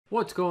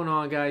What's going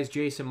on, guys?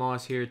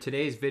 JMoss here.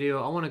 Today's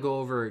video I want to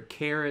go over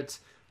Carrot's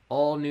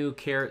all new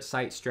Carrot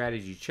site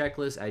strategy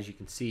checklist, as you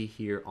can see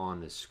here on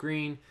the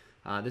screen.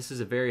 This is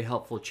a very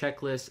helpful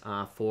checklist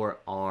for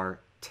our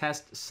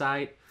test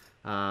site.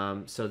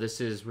 So this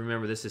is,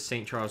 remember, this is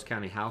St. Charles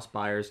County house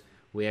buyers.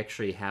 We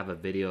actually have a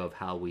video of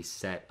how we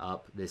set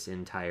up this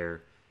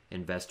entire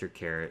Investor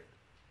Carrot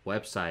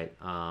website,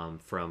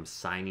 from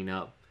signing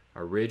up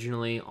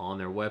originally on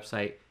their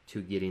website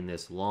to getting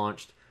this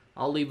launched.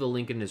 I'll leave a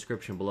link in the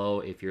description below.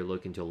 If you're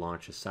looking to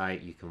launch a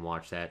site, you can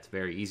watch that. It's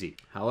very easy.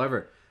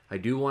 However, I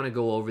do want to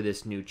go over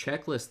this new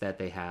checklist that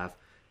they have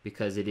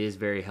because it is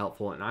very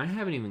helpful, and I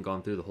haven't even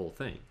gone through the whole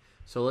thing.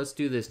 So let's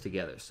do this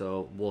together.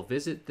 So we'll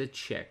visit the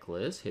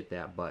checklist, hit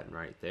that button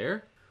right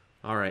there.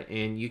 All right,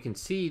 and you can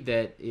see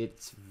that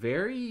it's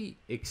very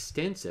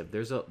extensive.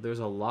 There's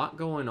a lot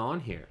going on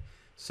here.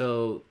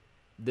 So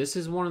this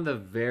is one of the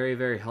very,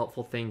 very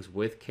helpful things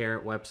with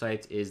Carrot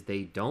websites is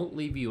they don't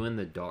leave you in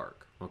the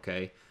dark,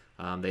 okay?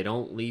 They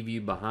don't leave you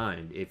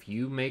behind. If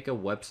you make a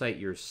website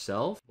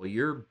yourself, well,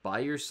 you're by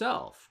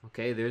yourself,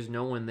 okay? There's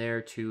no one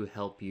there to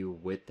help you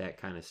with that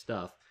kind of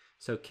stuff.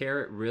 So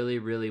Carrot really,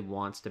 really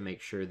wants to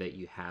make sure that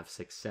you have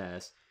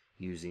success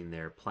using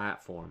their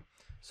platform.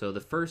 So the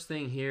first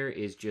thing here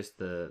is just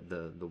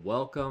the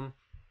welcome.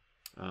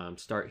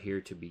 Start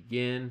here to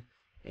begin,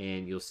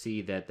 and you'll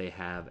see that they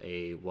have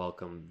a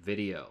welcome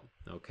video,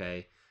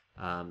 okay?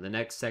 The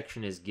next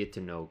section is get to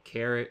know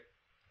Carrot,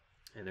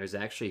 and there's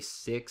actually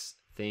 6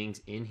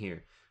 things in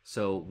here.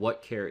 So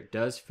what Carrot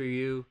does for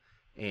you,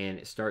 and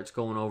it starts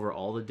going over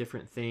all the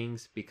different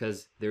things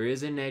because there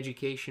is an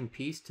education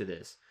piece to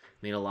this. I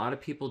mean, a lot of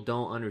people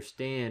don't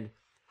understand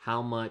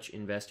how much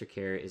Investor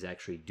Carrot is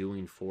actually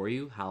doing for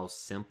you, how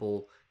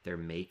simple they're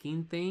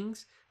making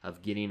things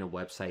of getting a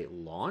website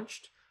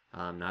launched,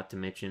 not to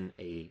mention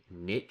a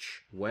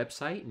niche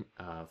website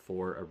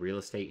for a real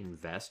estate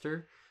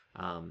investor.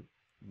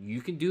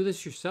 You can do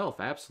this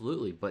yourself,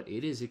 absolutely, but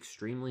it is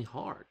extremely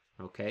hard,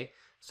 okay?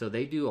 So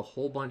they do a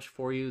whole bunch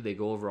for you. They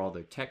go over all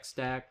their tech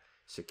stack,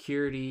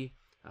 security,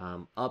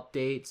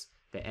 updates,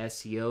 the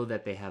SEO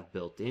that they have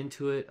built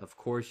into it. Of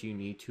course, you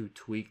need to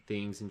tweak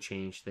things and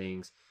change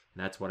things,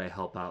 and that's what I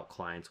help out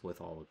clients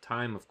with all the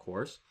time, of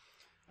course.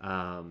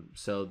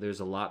 So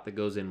there's a lot that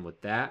goes in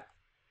with that,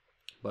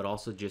 but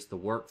also just the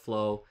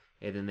workflow,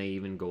 and then they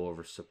even go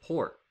over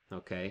support,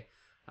 okay?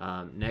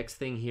 Next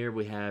thing here,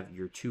 we have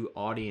your 2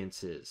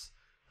 audiences,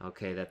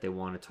 okay, that they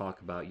want to talk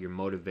about. Your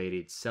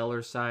motivated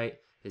seller site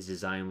is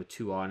designed with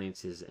 2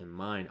 audiences in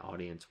mind,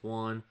 audience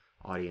 1,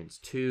 audience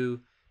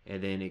 2,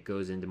 and then it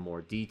goes into more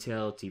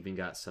detail. It's even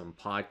got some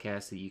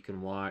podcasts that you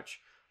can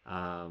watch.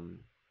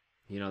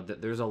 You know,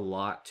 there's a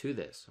lot to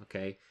this,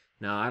 okay?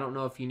 Now, I don't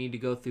know if you need to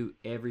go through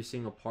every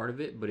single part of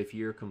it, but if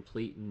you're a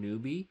complete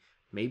newbie,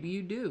 maybe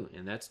you do,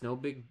 and that's no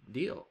big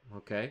deal,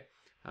 okay?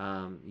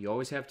 You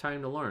always have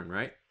time to learn,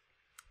 right?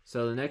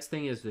 So the next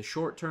thing is the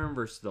short-term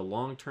versus the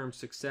long-term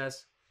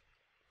success.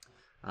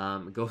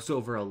 It goes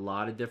over a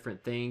lot of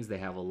different things. They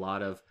have a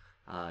lot of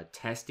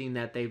testing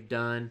that they've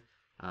done,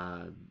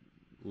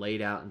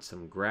 laid out in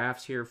some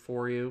graphs here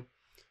for you.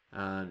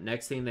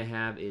 Next thing they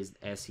have is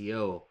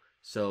SEO.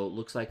 So it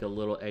looks like a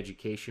little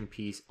education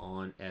piece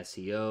on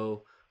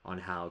SEO, on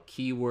how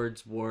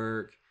keywords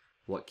work,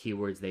 what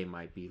keywords they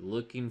might be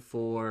looking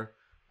for,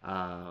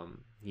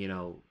 you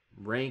know,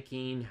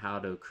 ranking, how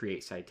to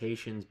create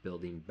citations,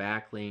 building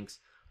backlinks,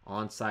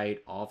 on-site,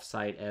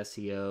 off-site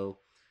SEO.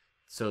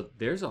 So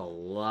there's a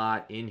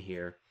lot in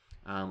here.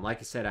 Like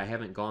I said, I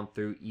haven't gone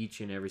through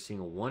each and every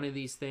single one of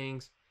these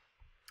things,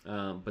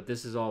 but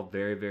this is all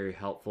very, very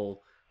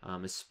helpful,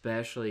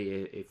 especially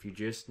if you're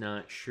just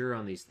not sure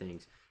on these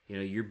things. You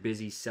know, you're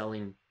busy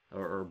selling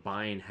or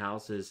buying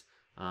houses.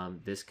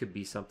 This could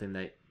be something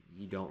that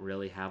you don't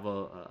really have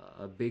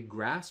a big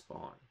grasp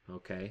on,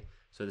 okay?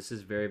 So this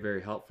is very,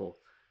 very helpful.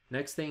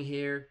 Next thing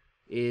here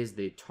is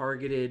the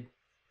targeted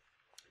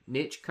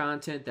niche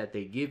content that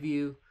they give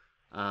you.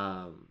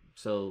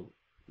 So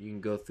you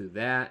can go through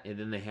that, and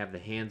then they have the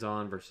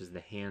hands-on versus the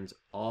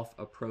hands-off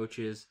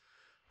approaches.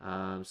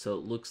 So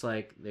it looks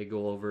like they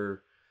go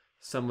over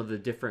some of the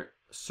different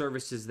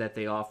services that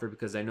they offer,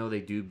 because I know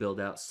they do build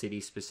out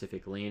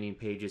city-specific landing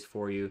pages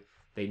for you.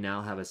 They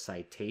now have a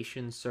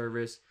citation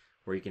service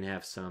where you can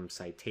have some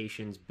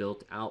citations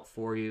built out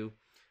for you.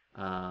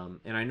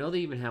 And I know they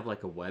even have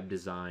like a web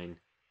design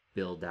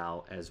build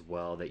out as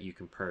well that you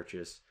can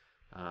purchase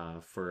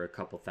for a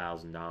couple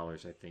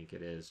 $1,000s, I think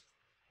it is.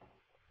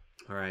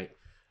 All right.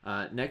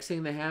 Next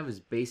thing they have is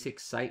basic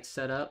site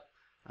setup.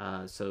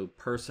 So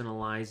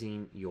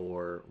personalizing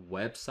your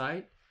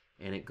website,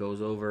 and it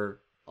goes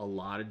over a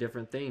lot of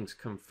different things.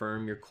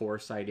 Confirm your core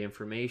site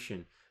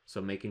information.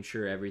 So making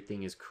sure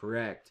everything is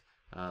correct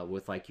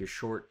with like your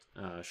short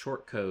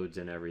codes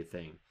and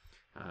everything.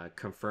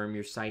 Confirm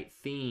your site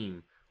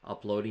theme,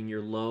 uploading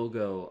your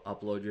logo,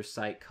 upload your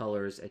site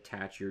colors,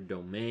 attach your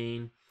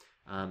domain.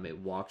 It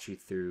walks you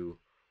through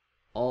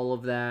all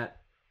of that,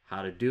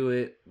 how to do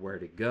it, where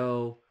to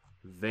go.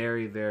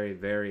 Very, very,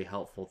 very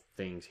helpful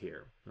things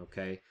here,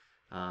 okay?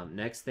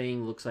 Next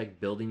thing looks like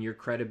building your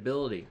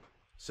credibility.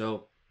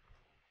 So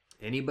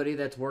anybody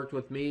that's worked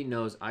with me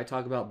knows I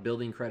talk about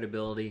building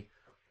credibility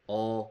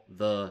all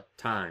the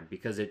time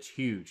because it's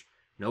huge.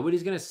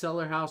 Nobody's going to sell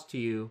their house to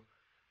you,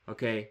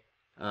 okay,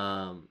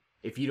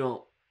 if you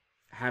don't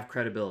have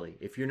credibility,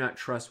 if you're not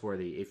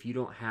trustworthy, if you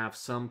don't have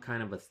some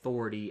kind of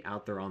authority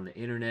out there on the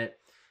internet.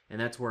 And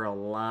that's where a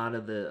lot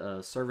of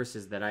the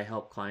services that I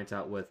help clients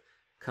out with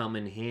come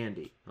in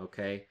handy,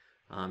 okay?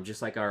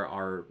 Just like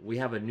we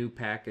have a new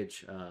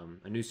package,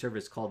 a new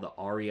service called the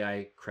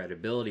Rei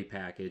Credibility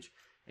Package.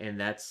 And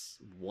that's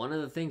one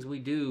of the things we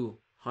do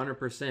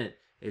 100%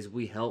 is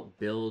we help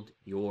build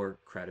your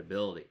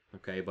credibility,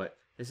 okay? But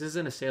this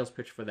isn't a sales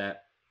pitch for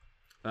that.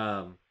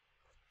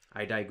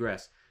 I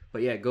digress.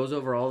 But yeah, it goes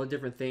over all the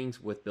different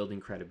things with building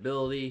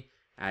credibility,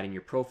 adding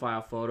your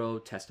profile photo,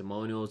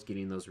 testimonials,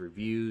 getting those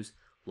reviews,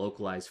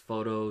 localized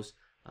photos,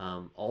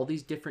 all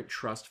these different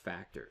trust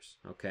factors,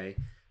 okay?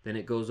 Then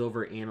it goes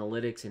over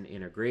analytics and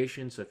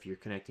integration. So if you're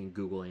connecting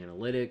Google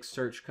Analytics,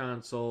 Search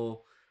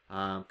Console,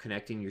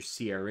 connecting your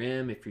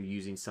CRM, if you're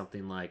using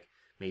something like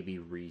maybe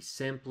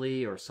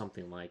Simply or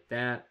something like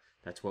that,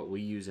 that's what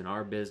we use in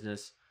our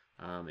business,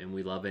 and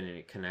we love it, and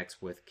it connects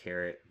with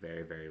Carrot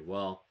very, very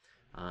well.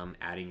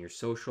 Adding your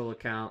social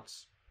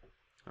accounts,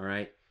 all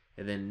right?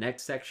 And then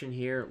next section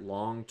here,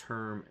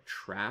 long-term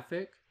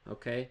traffic,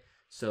 okay?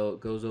 So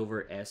it goes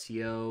over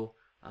SEO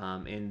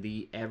and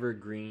the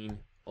evergreen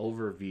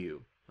overview,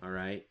 all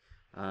right?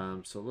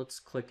 So let's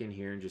click in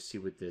here and just see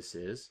what this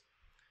is.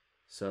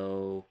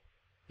 So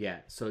yeah,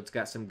 so it's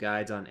got some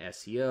guides on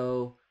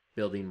SEO,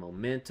 building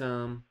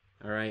momentum,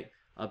 all right?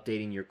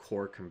 Updating your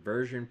core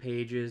conversion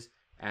pages,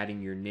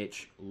 adding your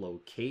niche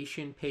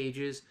location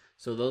pages.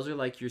 So those are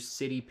like your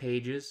city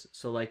pages.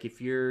 So like if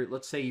you're,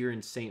 let's say you're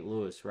in St.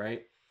 Louis,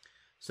 right?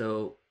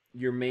 So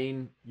your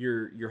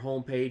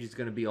home page is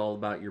going to be all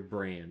about your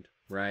brand,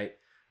 right?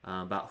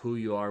 About who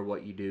you are,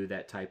 what you do,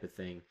 that type of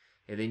thing.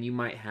 And then you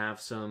might have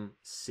some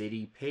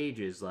city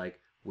pages like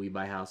We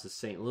Buy Houses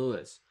St.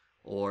 Louis,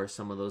 or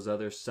some of those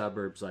other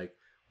suburbs like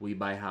We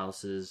Buy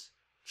Houses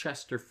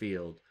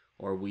Chesterfield,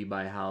 or We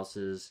Buy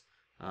Houses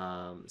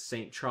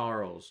St.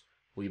 Charles,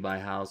 We Buy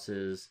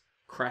Houses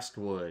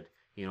Crestwood.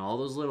 You know, all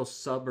those little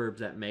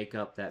suburbs that make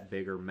up that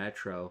bigger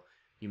metro,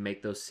 you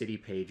make those city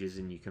pages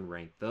and you can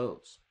rank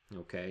those,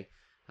 okay?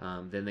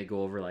 Then they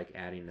go over like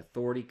adding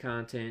authority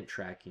content,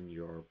 tracking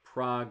your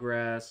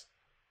progress,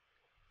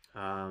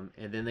 and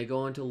then they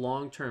go into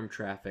long-term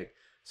traffic.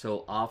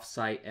 So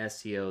off-site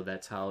SEO,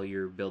 that's how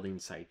you're building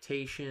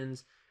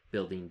citations,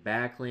 building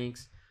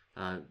backlinks.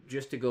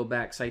 Just to go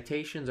back,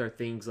 citations are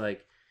things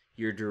like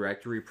your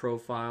directory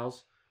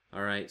profiles,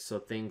 all right? So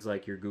things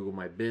like your Google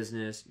My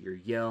Business, your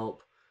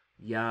Yelp,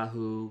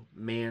 Yahoo,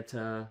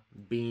 Manta,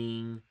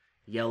 Bing,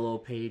 Yellow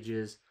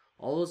Pages,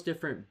 all those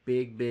different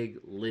big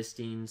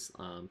listings.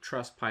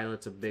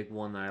 Trustpilot's a big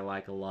one that I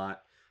like a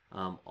lot.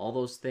 All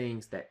those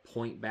things that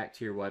point back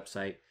to your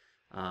website,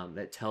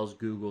 that tells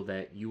Google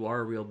that you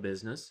are a real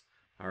business,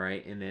 all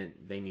right, and then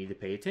they need to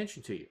pay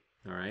attention to you,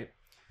 all right.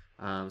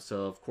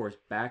 So of course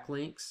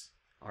backlinks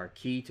are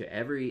key to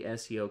every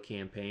SEO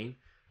campaign.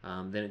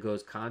 Then it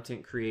goes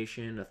content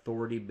creation,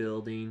 authority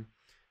building,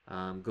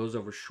 goes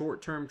over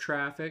short-term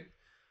traffic.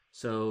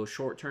 So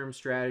short-term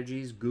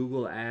strategies,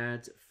 Google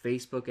ads,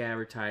 Facebook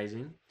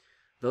advertising.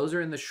 Those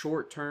are in the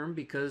short term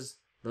because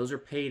those are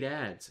paid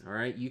ads, all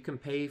right? You can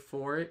pay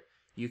for it.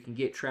 You can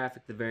get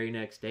traffic the very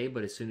next day,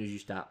 but as soon as you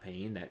stop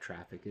paying, that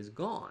traffic is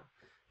gone.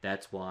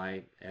 That's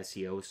why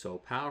SEO is so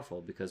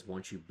powerful, because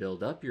once you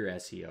build up your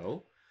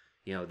SEO,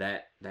 you know,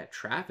 that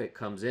traffic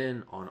comes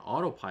in on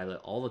autopilot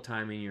all the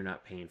time and you're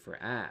not paying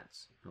for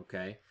ads,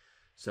 okay?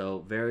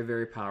 So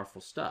very powerful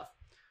stuff.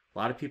 A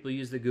lot of people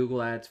use the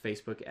Google ads,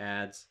 Facebook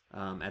ads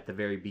at the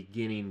very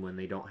beginning when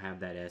they don't have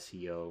that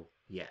SEO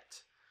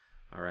yet.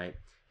 All right.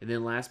 And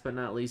then last but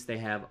not least, they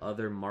have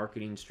other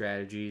marketing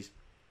strategies.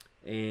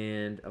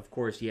 And of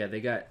course, yeah,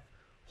 they got a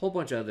whole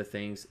bunch of other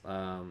things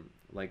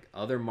like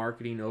other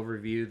marketing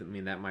overview. I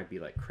mean, that might be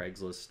like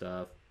Craigslist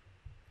stuff,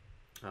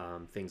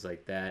 things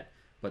like that.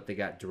 But they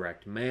got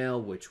direct mail,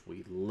 which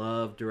we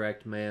love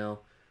direct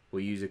mail.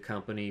 We use a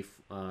company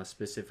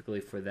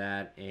specifically for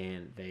that,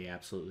 and they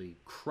absolutely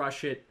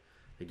crush it.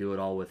 They do it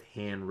all with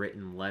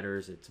handwritten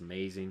letters. It's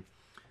amazing.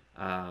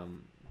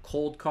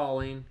 Cold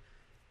calling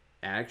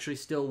actually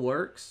still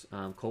works.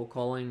 Cold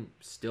calling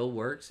still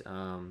works.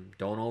 Don't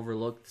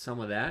overlook some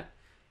of that.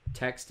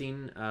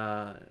 Texting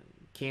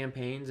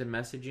campaigns and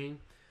messaging.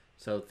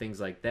 So things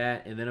like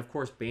that. And then, of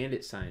course,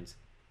 Bandit Signs.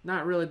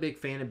 Not really a big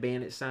fan of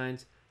Bandit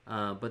Signs,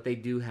 but they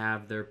do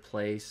have their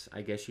place,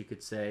 I guess you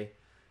could say.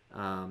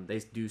 They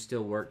do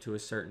still work to a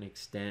certain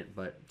extent,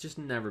 but just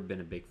never been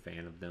a big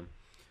fan of them.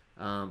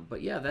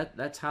 But yeah,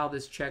 that's how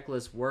this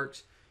checklist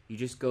works. You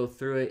just go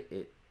through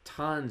it.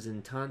 Tons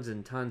and tons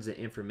of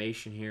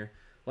information here.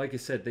 Like I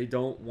said, they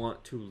don't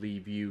want to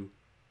leave you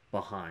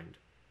behind.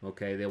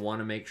 Okay, they want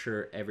to make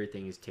sure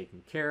everything is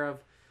taken care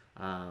of.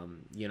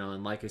 You know,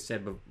 and like I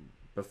said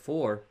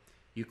before,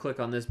 you click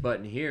on this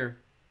button here,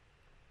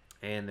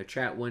 and the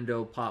chat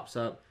window pops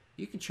up.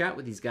 you can chat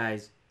with these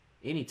guys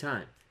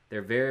anytime.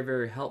 They're very,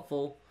 very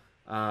helpful.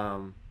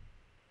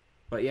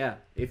 But yeah,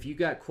 if you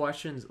got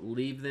questions,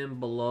 leave them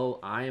below.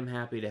 I am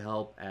happy to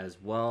help as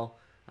well.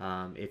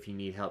 If you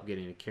need help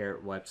getting a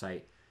Carrot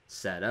website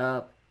set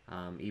up,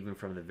 even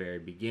from the very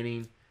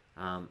beginning.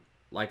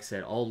 Like I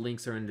said, all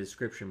links are in the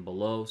description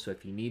below. So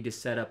if you need to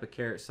set up a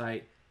Carrot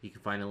site, you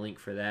can find a link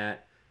for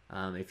that.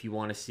 If you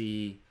want to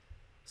see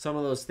some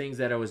of those things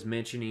that I was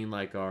mentioning,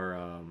 like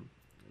our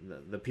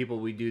the people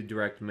we do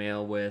direct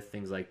mail with,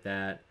 things like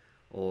that,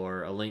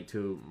 or a link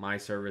to my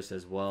service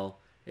as well,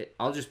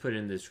 I'll just put it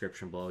in the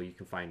description below. You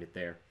can find it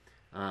there.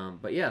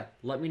 But yeah,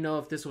 let me know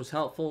if this was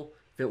helpful.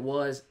 If it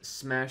was,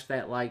 smash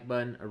that like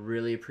button. I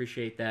really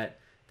appreciate that.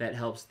 That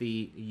helps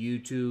the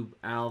YouTube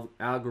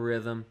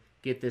algorithm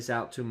get this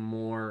out to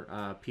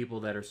more people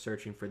that are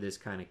searching for this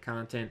kind of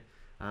content.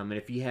 And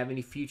if you have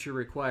any future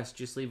requests,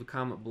 just leave a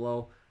comment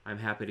below. I'm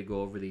happy to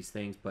go over these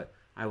things, but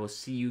I will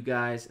see you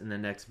guys in the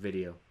next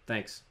video.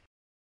 Thanks.